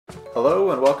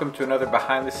Hello and welcome to another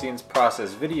behind the scenes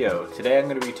process video. Today I'm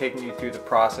going to be taking you through the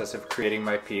process of creating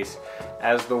my piece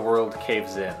As the World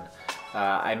Caves In.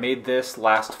 I made this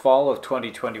last fall of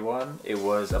 2021. It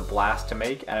was a blast to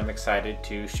make and I'm excited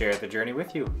to share the journey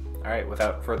with you. Alright,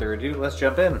 without further ado, let's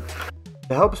jump in.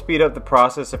 To help speed up the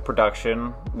process of production,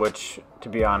 which to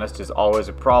be honest is always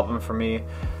a problem for me,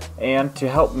 and to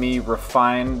help me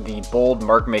refine the bold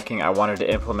mark making I wanted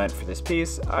to implement for this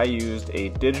piece, I used a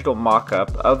digital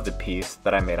mock-up of the piece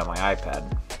that I made on my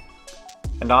iPad.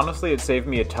 And honestly, it saved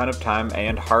me a ton of time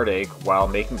and heartache while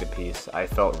making the piece. I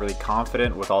felt really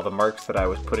confident with all the marks that I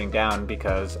was putting down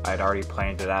because I'd already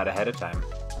planned it out ahead of time.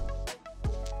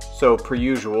 So per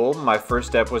usual, my first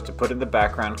step was to put in the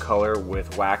background color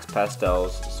with wax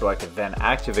pastels so I could then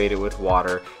activate it with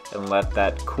water and let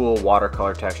that cool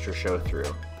watercolor texture show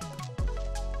through.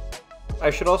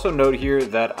 I should also note here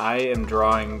that I am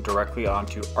drawing directly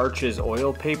onto Arches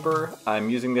oil paper. I'm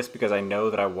using this because I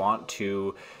know that I want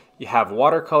to have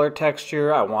watercolor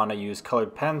texture, I want to use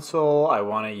colored pencil, I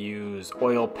want to use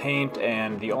oil paint,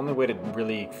 and the only way to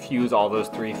really fuse all those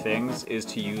three things is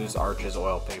to use Arches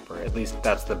oil paper. At least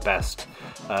that's the best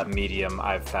medium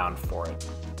I've found for it.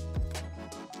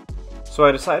 So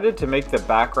I decided to make the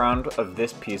background of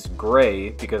this piece gray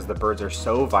because the birds are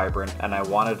so vibrant and I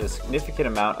wanted a significant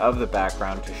amount of the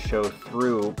background to show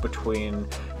through between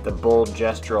the bold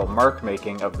gestural mark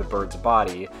making of the bird's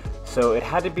body. So it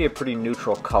had to be a pretty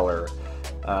neutral color,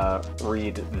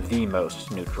 read the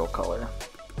most neutral color.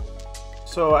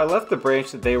 So I left the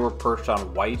branch that they were perched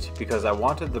on white because I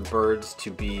wanted the birds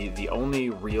to be the only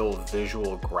real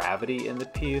visual gravity in the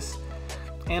piece,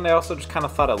 and I also just kind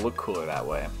of thought it looked cooler that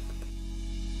way.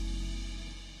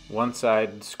 Once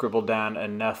I'd scribbled down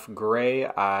enough gray,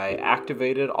 I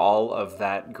activated all of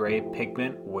that gray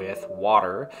pigment with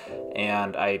water,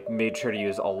 and I made sure to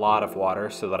use a lot of water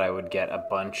so that I would get a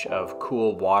bunch of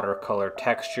cool watercolor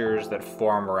textures that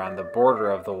form around the border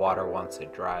of the water once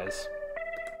it dries.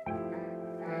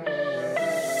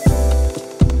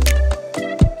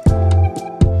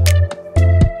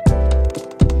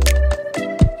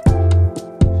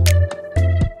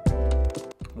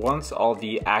 Once all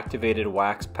the activated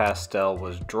wax pastel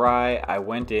was dry, I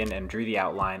went in and drew the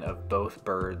outline of both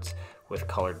birds with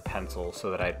colored pencil so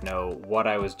that I'd know what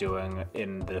I was doing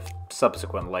in the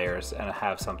subsequent layers and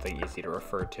have something easy to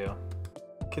refer to.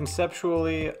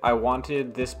 Conceptually, I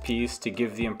wanted this piece to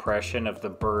give the impression of the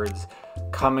birds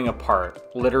coming apart,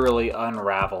 literally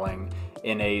unraveling,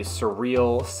 in a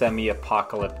surreal,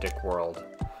 semi-apocalyptic world.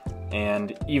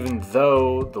 And even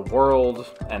though the world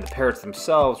and the parrots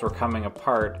themselves were coming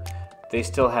apart, they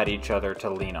still had each other to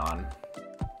lean on.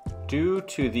 Due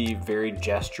to the very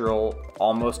gestural,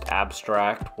 almost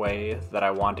abstract way that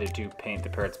I wanted to paint the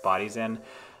parrots' bodies in,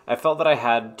 I felt that I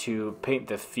had to paint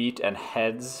the feet and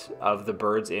heads of the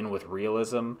birds in with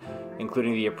realism,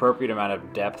 including the appropriate amount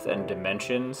of depth and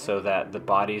dimension so that the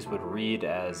bodies would read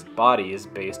as bodies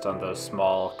based on those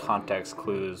small context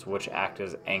clues which act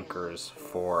as anchors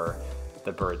for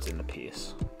the birds in the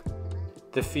piece.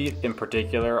 The feet in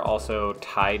particular also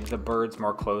tied the birds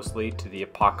more closely to the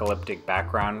apocalyptic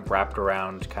background wrapped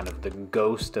around kind of the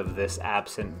ghost of this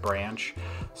absent branch,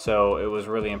 so it was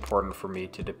really important for me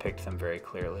to depict them very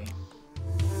clearly.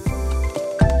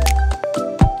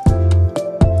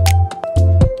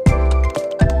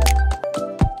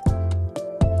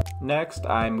 Next,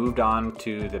 I moved on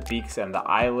to the beaks and the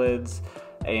eyelids.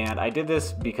 And I did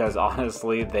this because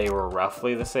honestly they were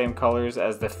roughly the same colors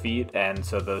as the feet, and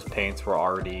so those paints were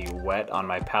already wet on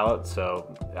my palette,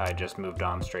 so I just moved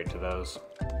on straight to those.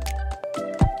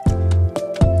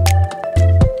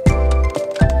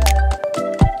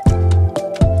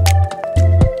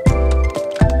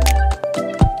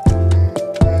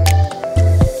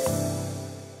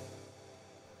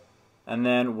 And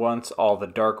then once all the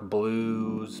dark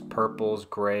blues, purples,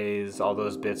 grays, all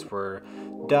those bits were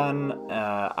done,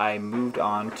 I moved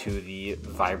on to the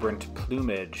vibrant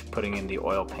plumage, putting in the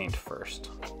oil paint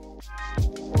first.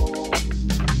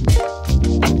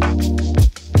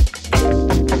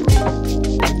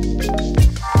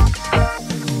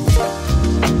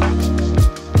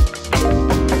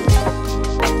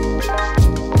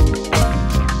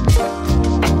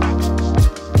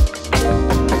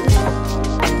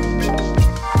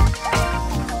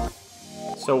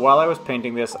 So while I was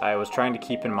painting this, I was trying to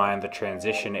keep in mind the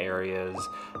transition areas,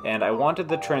 and I wanted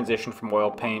the transition from oil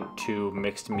paint to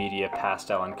mixed media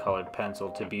pastel and colored pencil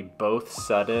to be both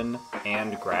sudden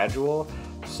and gradual.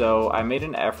 So I made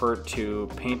an effort to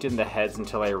paint in the heads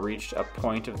until I reached a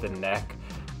point of the neck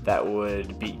that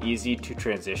would be easy to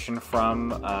transition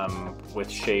from with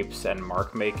shapes and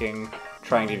mark making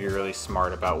trying to be really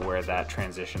smart about where that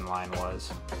transition line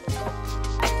was.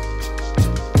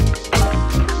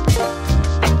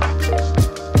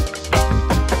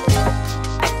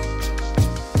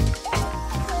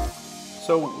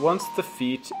 So once the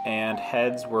feet and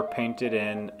heads were painted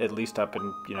in, at least up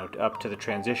to the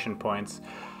transition points,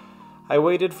 I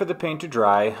waited for the paint to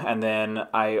dry, and then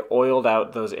I oiled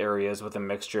out those areas with a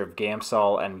mixture of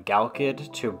Gamsol and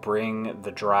Galkyd to bring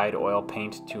the dried oil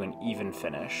paint to an even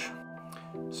finish.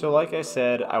 So like I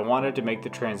said, I wanted to make the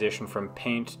transition from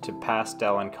paint to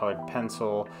pastel and colored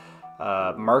pencil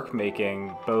mark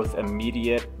making both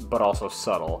immediate but also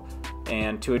subtle.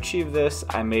 And to achieve this,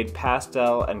 I made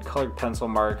pastel and colored pencil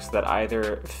marks that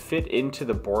either fit into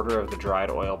the border of the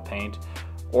dried oil paint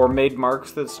or made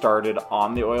marks that started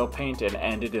on the oil paint and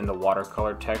ended in the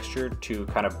watercolor texture to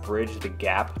kind of bridge the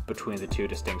gap between the two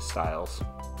distinct styles.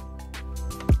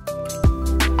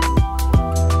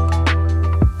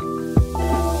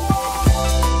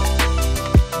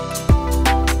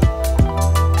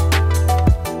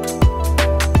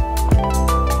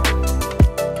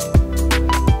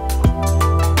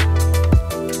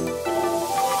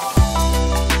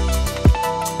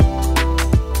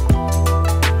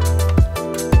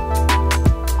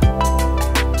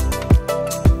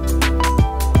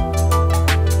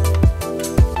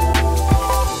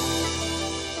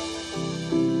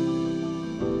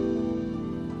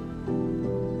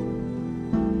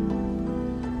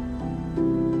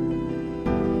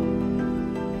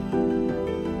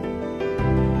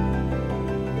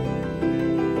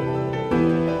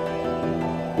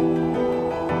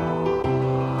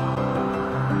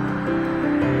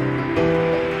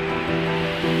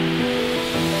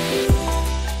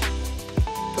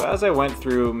 As I went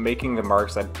through making the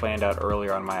marks I'd planned out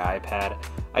earlier on my iPad,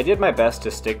 I did my best to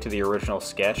stick to the original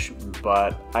sketch,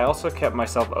 but I also kept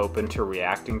myself open to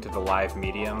reacting to the live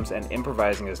mediums and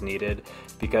improvising as needed,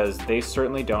 because they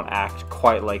certainly don't act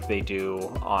quite like they do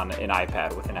on an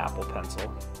iPad with an Apple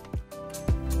Pencil.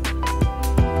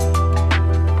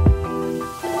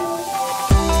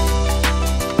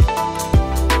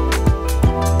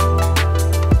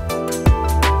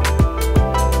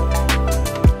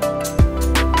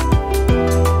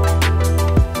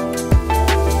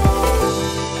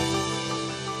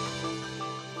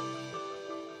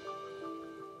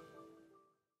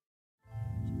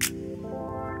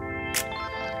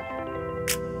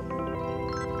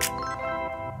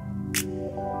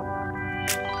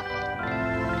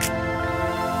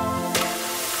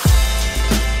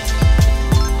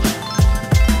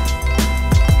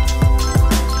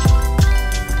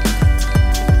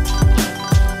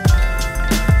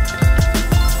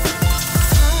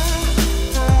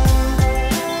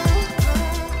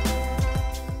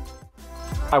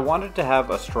 I wanted to have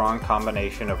a strong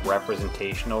combination of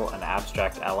representational and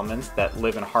abstract elements that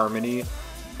live in harmony,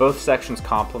 both sections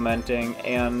complementing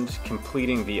and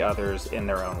completing the others in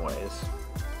their own ways.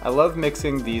 I love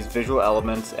mixing these visual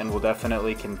elements and will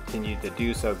definitely continue to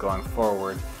do so going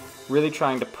forward, really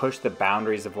trying to push the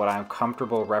boundaries of what I'm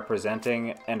comfortable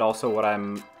representing and also what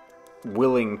I'm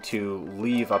willing to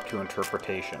leave up to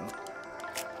interpretation.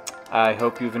 I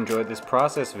hope you've enjoyed this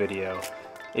process video.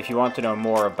 If you want to know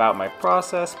more about my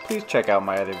process, please check out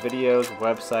my other videos,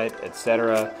 website,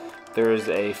 etc. There's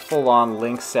a full-on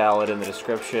link salad in the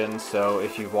description, so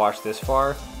if you've watched this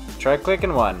far, try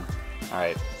clicking one.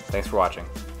 Alright, thanks for watching.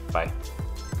 Bye.